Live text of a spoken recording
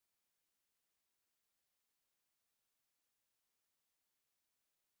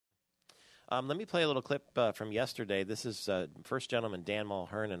Let me play a little clip from yesterday. This is First Gentleman Dan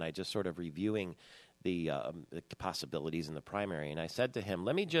Mulhern and I just sort of reviewing the possibilities in the primary. And I said to him,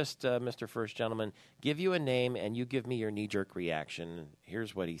 let me just, Mr. First Gentleman, give you a name and you give me your knee-jerk reaction.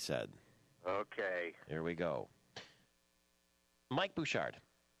 Here's what he said. Okay. Here we go. Mike Bouchard.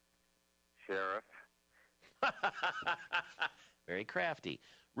 Sheriff. Very crafty.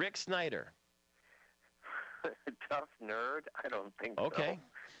 Rick Snyder. Tough nerd? I don't think okay.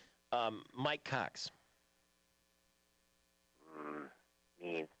 So. Mike Cox.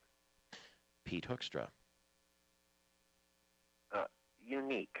 Mean. Pete Hoekstra.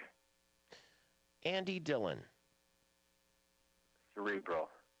 Unique. Andy Dillon. Cerebral.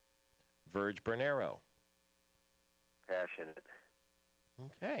 Verge Bernero. Passionate.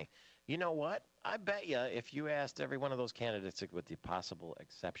 Okay. You know what? I bet you if you asked every one of those candidates, with the possible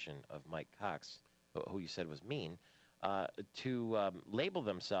exception of Mike Cox, who you said was mean, to label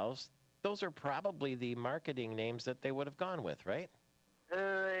themselves, those are probably the marketing names that they would have gone with, right?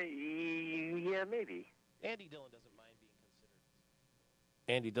 Yeah, maybe. Andy Dillon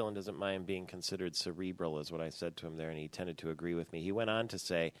doesn't mind being considered cerebral, is what I said to him there, and he tended to agree with me. He went on to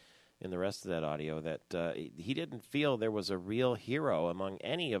say in the rest of that audio that he didn't feel there was a real hero among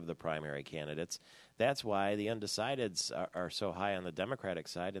any of the primary candidates. That's why the undecideds are so high on the Democratic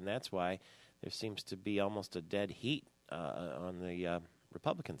side, and that's why there seems to be almost a dead heat on the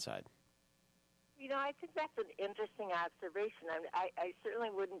Republican side. You know, I think that's an interesting observation. I certainly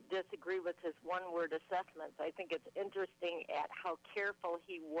wouldn't disagree with his one-word assessments. I think it's interesting at how careful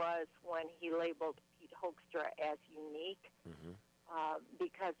he was when he labeled Pete Hoekstra as unique,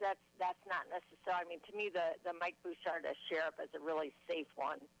 because that's not necessarily. I mean, to me, the Mike Bouchard as sheriff is a really safe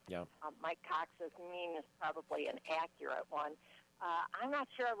one. Yeah. Mike Cox as mean is probably an accurate one. I'm not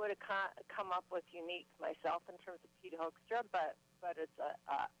sure I would have come up with unique myself in terms of Pete Hoekstra, but it's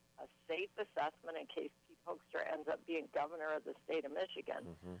a safe assessment in case Pete Hoekstra ends up being governor of the state of Michigan.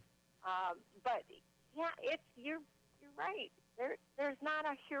 But yeah, you're right. There's not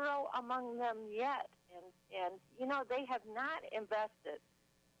a hero among them yet, and you know they have not invested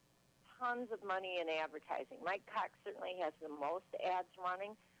tons of money in advertising. Mike Cox certainly has the most ads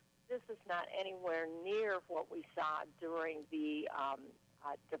running. This is not anywhere near what we saw during the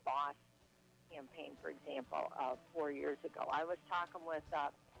DeVos campaign, for example, 4 years ago. I was talking with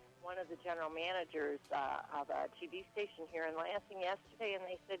one of the general managers of a TV station here in Lansing yesterday, and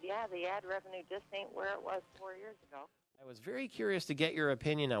they said, yeah, the ad revenue just ain't where it was 4 years ago. I was very curious to get your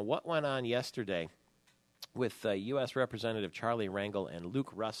opinion on what went on yesterday with U.S. Representative Charlie Rangel and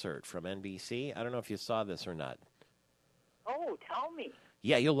Luke Russert from NBC. I don't know if you saw this or not. Oh, tell me.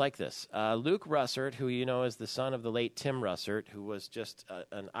 Yeah, you'll like this. Luke Russert, who you know is the son of the late Tim Russert, who was just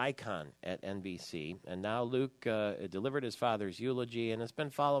an icon at NBC. And now Luke delivered his father's eulogy and has been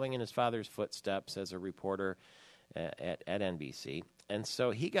following in his father's footsteps as a reporter at NBC. And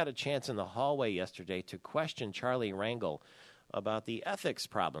so he got a chance in the hallway yesterday to question Charlie Rangel about the ethics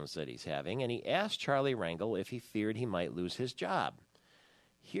problems that he's having. And he asked Charlie Rangel if he feared he might lose his job.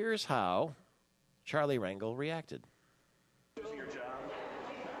 Here's how Charlie Rangel reacted. Losing your job?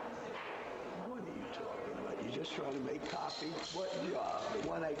 What are you talking about? You're just trying to make copy? What job? The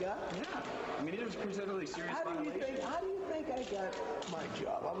one I got? Yeah. I mean, it was presented serious violation. How do you think I got my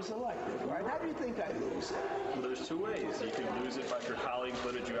job? I was elected, right? How do you think I lose it? Well, there's two ways. You can lose it if your colleagues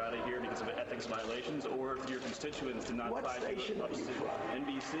voted you out of here because of ethics violations, or if your constituents did not What station are you from?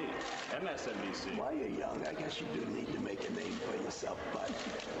 NBC, MSNBC. While you're young, I guess you do need to make a name for yourself, but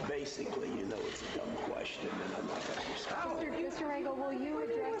basically, you know it's a dumb question, and I'm not going to respond. Mr. Rangel, will you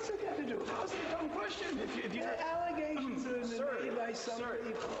address... What's it got to do with it? How's it a dumb question? If you allegations are made by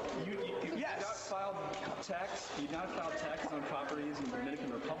somebody... You Yes. not filed tax. You not filed taxes on properties in the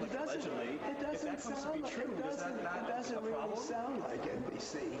Dominican Republic. Allegedly, if that comes to be true, does that not it doesn't a really problem? sound like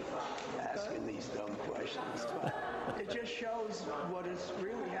NBC asking these dumb questions. But it just shows what has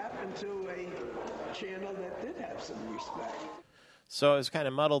really happened to a channel that did have some respect. So it was kind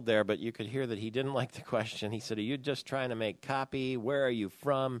of muddled there, but you could hear that he didn't like the question. He said, are you just trying to make copy? Where are you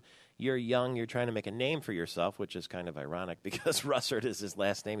from? You're young. You're trying to make a name for yourself, which is kind of ironic because Russert is his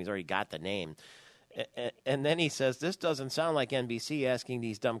last name. He's already got the name. And then he says, this doesn't sound like NBC asking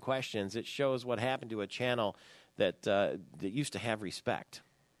these dumb questions. It shows what happened to a channel that used to have respect.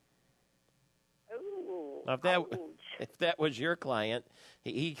 Ooh, now, if that was your client,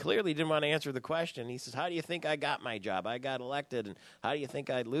 he clearly didn't want to answer the question. He says, how do you think I got my job? I got elected, and how do you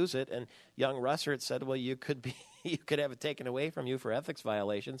think I'd lose it? And young Russert said, well, you could have it taken away from you for ethics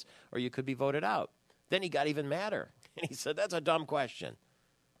violations, or you could be voted out. Then he got even madder. And he said, that's a dumb question.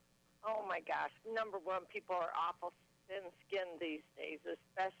 Oh, my gosh. Number one, people are awful thin-skinned these days,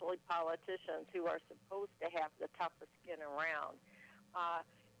 especially politicians who are supposed to have the toughest skin around.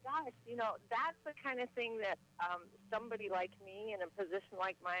 Gosh, that's the kind of thing that somebody like me in a position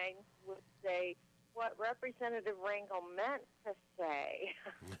like mine would say what Representative Rangel meant to say.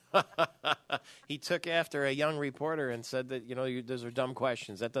 He took after a young reporter and said that, those are dumb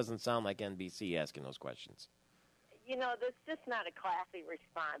questions. That doesn't sound like NBC asking those questions. That's just not a classy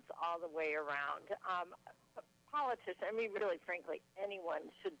response all the way around. Politicians, really, frankly, anyone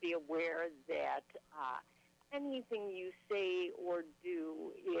should be aware that anything you say or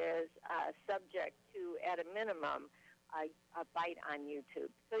do is subject to, at a minimum, a bite on YouTube.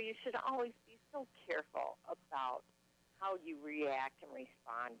 So you should always be so careful about how you react and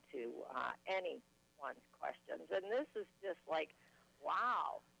respond to anyone's questions. And this is just like,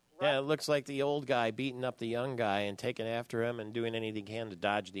 wow. Yeah, it looks like the old guy beating up the young guy and taking after him and doing anything he can to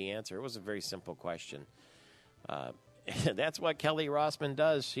dodge the answer. It was a very simple question. That's what Kelly Rossman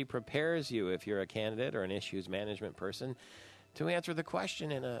does. She prepares you, if you're a candidate or an issues management person, to answer the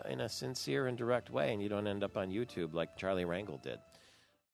question in a sincere and direct way, and you don't end up on YouTube like Charlie Rangel did.